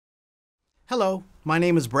Hello, my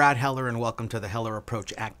name is Brad Heller and welcome to the Heller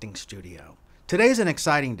Approach Acting Studio. Today's an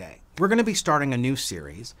exciting day. We're going to be starting a new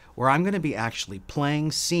series where I'm going to be actually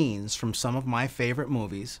playing scenes from some of my favorite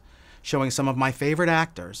movies, showing some of my favorite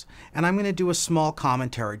actors, and I'm going to do a small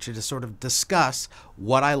commentary to just sort of discuss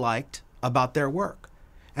what I liked about their work,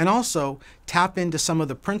 and also tap into some of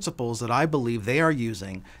the principles that I believe they are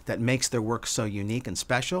using that makes their work so unique and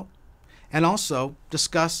special, and also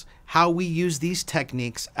discuss how we use these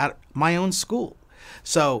techniques at my own school.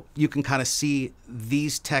 So you can kind of see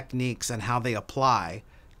these techniques and how they apply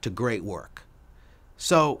to great work.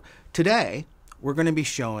 So today we're going to be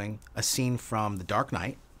showing a scene from The Dark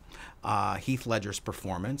Knight, Heath Ledger's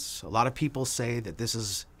performance. A lot of people say that this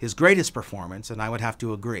is his greatest performance, and I would have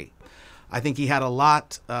to agree. I think he had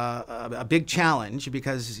a big challenge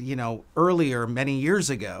because, you know, earlier, many years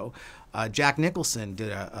ago, Jack Nicholson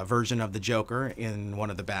did a version of the Joker in one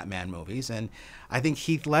of the Batman movies, and I think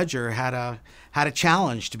Heath Ledger had a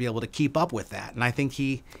challenge to be able to keep up with that, and I think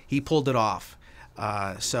he pulled it off.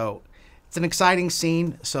 So it's an exciting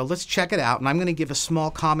scene, so let's check it out, and I'm going to give a small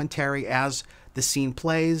commentary as the scene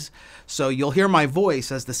plays. So you'll hear my voice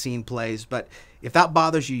as the scene plays, but if that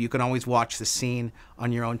bothers you, you can always watch the scene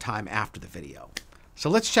on your own time after the video. So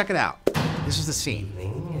let's check it out. This is the scene.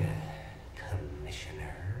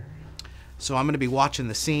 So I'm going to be watching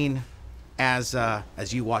the scene as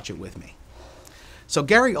you watch it with me. So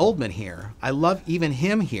Gary Oldman here, I love even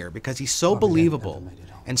him here because he's so believable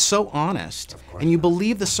and so honest, and you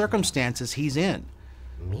believe the circumstances he's in.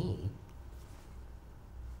 Me?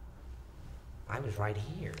 I was right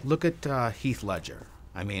here. Look at Heath Ledger.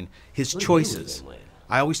 I mean, his choices.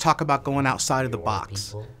 I always talk about going outside of the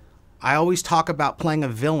box. I always talk about playing a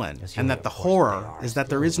villain, and that the horror is that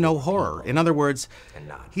there is no horror. In other words,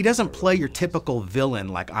 he doesn't play your typical villain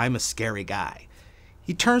like I'm a scary guy.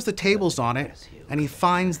 He turns the tables on it, and he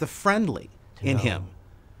finds the friendly in him.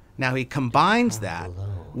 Now he combines that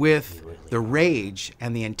with the rage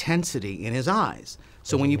and the intensity in his eyes.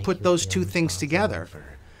 So when you put those two things together,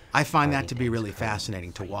 I find that to be really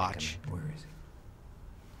fascinating to watch.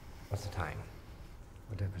 What's the time?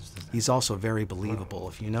 He's also very believable.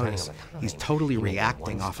 If you notice, he's totally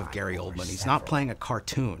reacting off of Gary Oldman. He's not playing a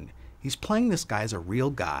cartoon. He's playing this guy as a real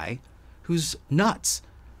guy who's nuts.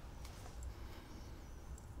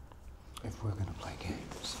 If we're gonna play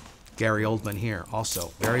games. Gary Oldman here,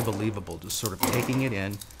 also very believable, just sort of taking it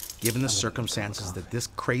in, given the circumstances that this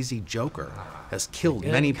crazy Joker has killed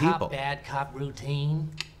many people. Good cop, bad cop routine?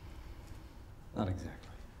 Not exactly.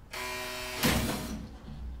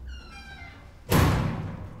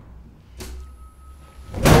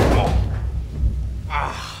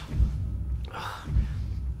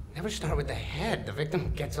 Never start with the head. The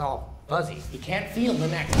victim gets all fuzzy. You can't feel the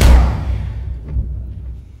neck.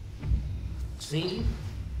 See?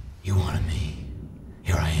 You wanted me.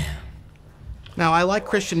 Here I am. Now, I like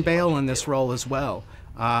Christian Bale in this role as well.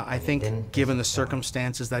 I think, given the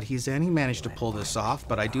circumstances that he's in, he managed to pull this off,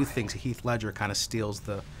 but I do think Heath Ledger kind of steals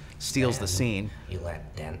the scene. You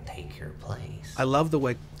let Dent take your place. I love the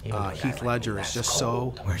way Heath Ledger is just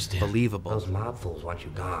so believable. Those mob fools want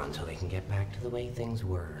you gone so they can get back to the way things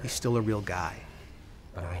were. He's still a real guy.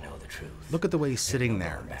 But I know the truth. Look at the way he's sitting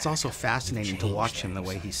there. It's also fascinating to watch him the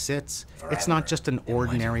way he sits. It's not just an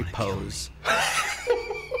ordinary pose. I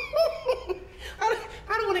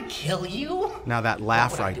don't want to kill you. Now that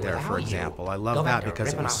laugh right there, for example, I love that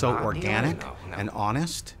because it was so organic and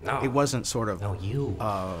honest. It wasn't sort of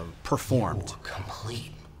performed.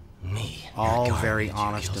 Complete me. All very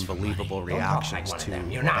honest and believable reactions to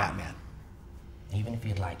Batman. Even if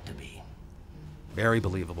you'd like to be. Very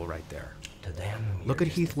believable right there. To them, look at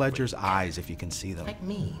Heath Ledger's eyes if you can see them. Like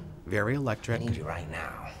me. Very electric. I need you right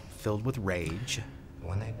now. Filled with rage.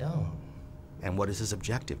 When they don't. And what is his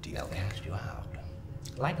objective, do you think? They'll cast you out.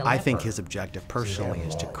 Like a I think leper. his objective personally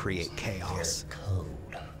is to create chaos. Code.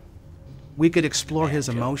 We could explore his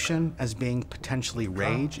emotion as being potentially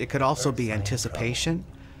rage. It could also be anticipation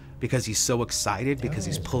because he's so excited because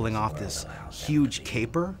he's pulling off this huge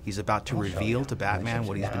caper. He's about to reveal to Batman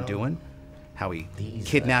what he's been doing. How he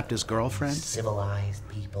kidnapped his girlfriend. Civilized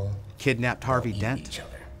people. Kidnapped Harvey Dent. Each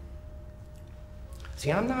other.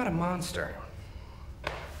 See, I'm not a monster.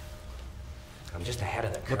 I'm just ahead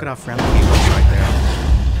of the curve. Look at how friendly he looks right there.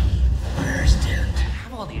 Where's Dent? I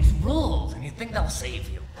have all these rules, and you think they'll save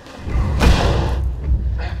you.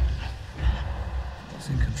 He's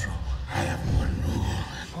in control. I have one rule.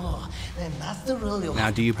 Oh, then that's the rule you'll Now,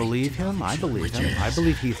 have do to you break believe to him? I believe him. I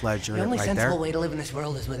believe Heath Ledger The only right sensible there. way to live in this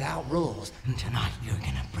world is without rules. And tonight you're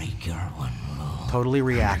gonna break your one rule. Totally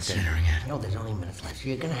reacting. Considering it. No, there's only minutes left, so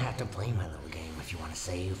you're gonna have to play my little game if you want to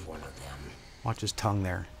save one of them. Watch his tongue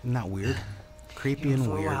there. Isn't that weird? Creepy and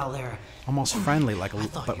For a weird. while there, Almost friendly, like I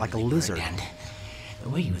thought but you like a really were lizard. again. The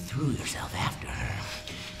way you threw yourself after her.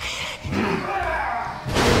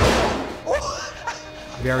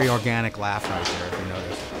 Very organic laugh right there, if you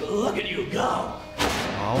notice. Look at you go!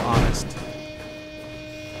 All honest.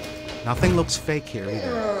 Nothing looks fake here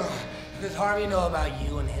either. Does Harvey know about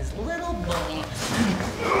you and his little bunny?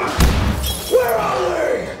 Where are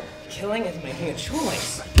they? Killing is making a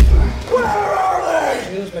choice. Where are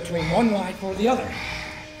they? Choose between one life or the other.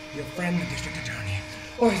 Your friend, the district attorney,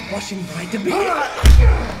 or his blushing bride to be.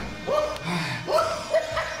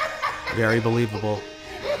 Very believable.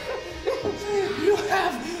 You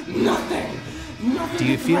have nothing. Nothing. Do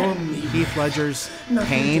you to feel threaten me. Heath Ledger's Nothing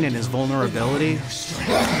pain to and his do vulnerability?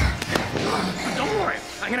 Don't worry.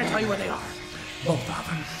 I'm gonna tell you where they are. Both of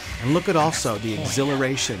them. And look at also the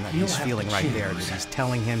exhilaration that You'll he's have feeling to right there choose. that he's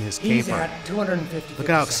telling him his He's caper. at 250. Look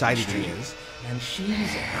at how excited he is. And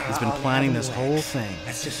she's He's been planning this whole thing.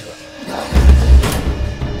 That's just it.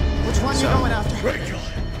 Which one you going after?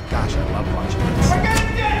 Gosh, I love watching this.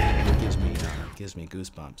 It gives me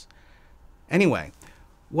goosebumps. Anyway,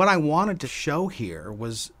 what I wanted to show here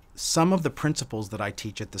was some of the principles that I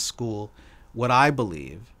teach at the school, what I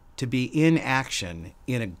believe to be in action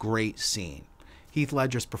in a great scene. Heath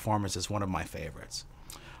Ledger's performance is one of my favorites.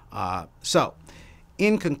 So,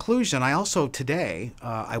 in conclusion, I also today,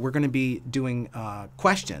 we're going to be doing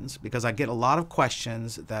questions because I get a lot of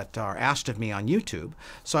questions that are asked of me on YouTube.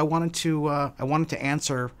 So I wanted to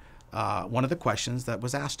answer one of the questions that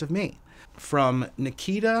was asked of me from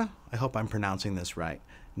Nikita. I hope I'm pronouncing this right.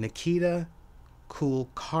 Nikita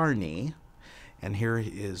Kulkarni. And here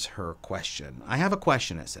is her question. I have a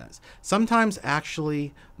question, it says. Sometimes,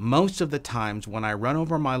 actually, most of the times when I run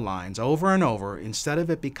over my lines over and over, instead of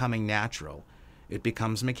it becoming natural, it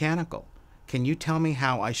becomes mechanical. Can you tell me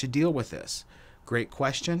how I should deal with this? Great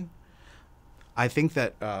question. I think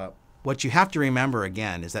that what you have to remember,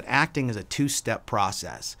 again, is that acting is a two-step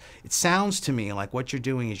process. It sounds to me like what you're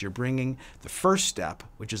doing is you're bringing the first step,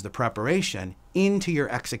 which is the preparation, into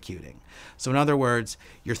your executing. So in other words,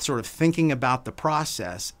 you're sort of thinking about the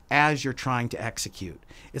process as you're trying to execute.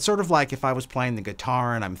 It's sort of like if I was playing the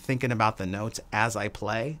guitar and I'm thinking about the notes as I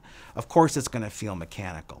play. Of course, it's going to feel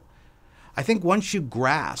mechanical. I think once you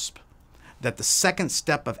grasp that the second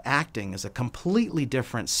step of acting is a completely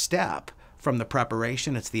different step from the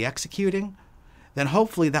preparation, it's the executing, then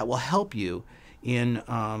hopefully that will help you in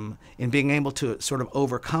being able to sort of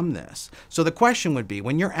overcome this. So the question would be,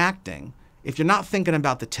 when you're acting, if you're not thinking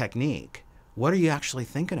about the technique, what are you actually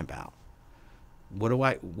thinking about? What do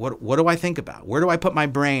I think about? Where do I put my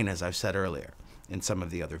brain, as I've said earlier in some of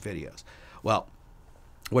the other videos? Well,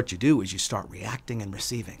 what you do is you start reacting and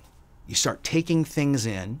receiving. You start taking things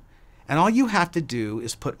in, and all you have to do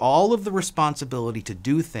is put all of the responsibility to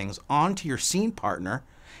do things onto your scene partner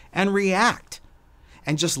and react.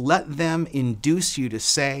 And just let them induce you to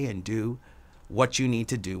say and do what you need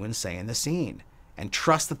to do and say in the scene. And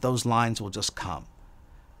trust that those lines will just come.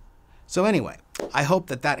 So anyway, I hope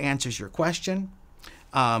that that answers your question.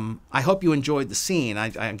 I hope you enjoyed the scene.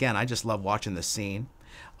 Again, I just love watching the scene.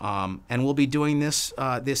 And we'll be doing this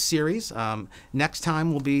series. Next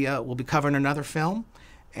time we'll be covering another film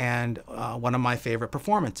and one of my favorite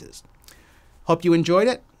performances. Hope you enjoyed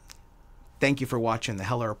it. Thank you for watching the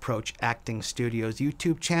Heller Approach Acting Studios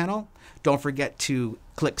YouTube channel. Don't forget to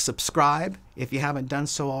click subscribe if you haven't done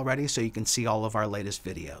so already so you can see all of our latest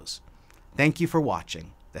videos. Thank you for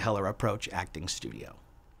watching the Heller Approach Acting Studio.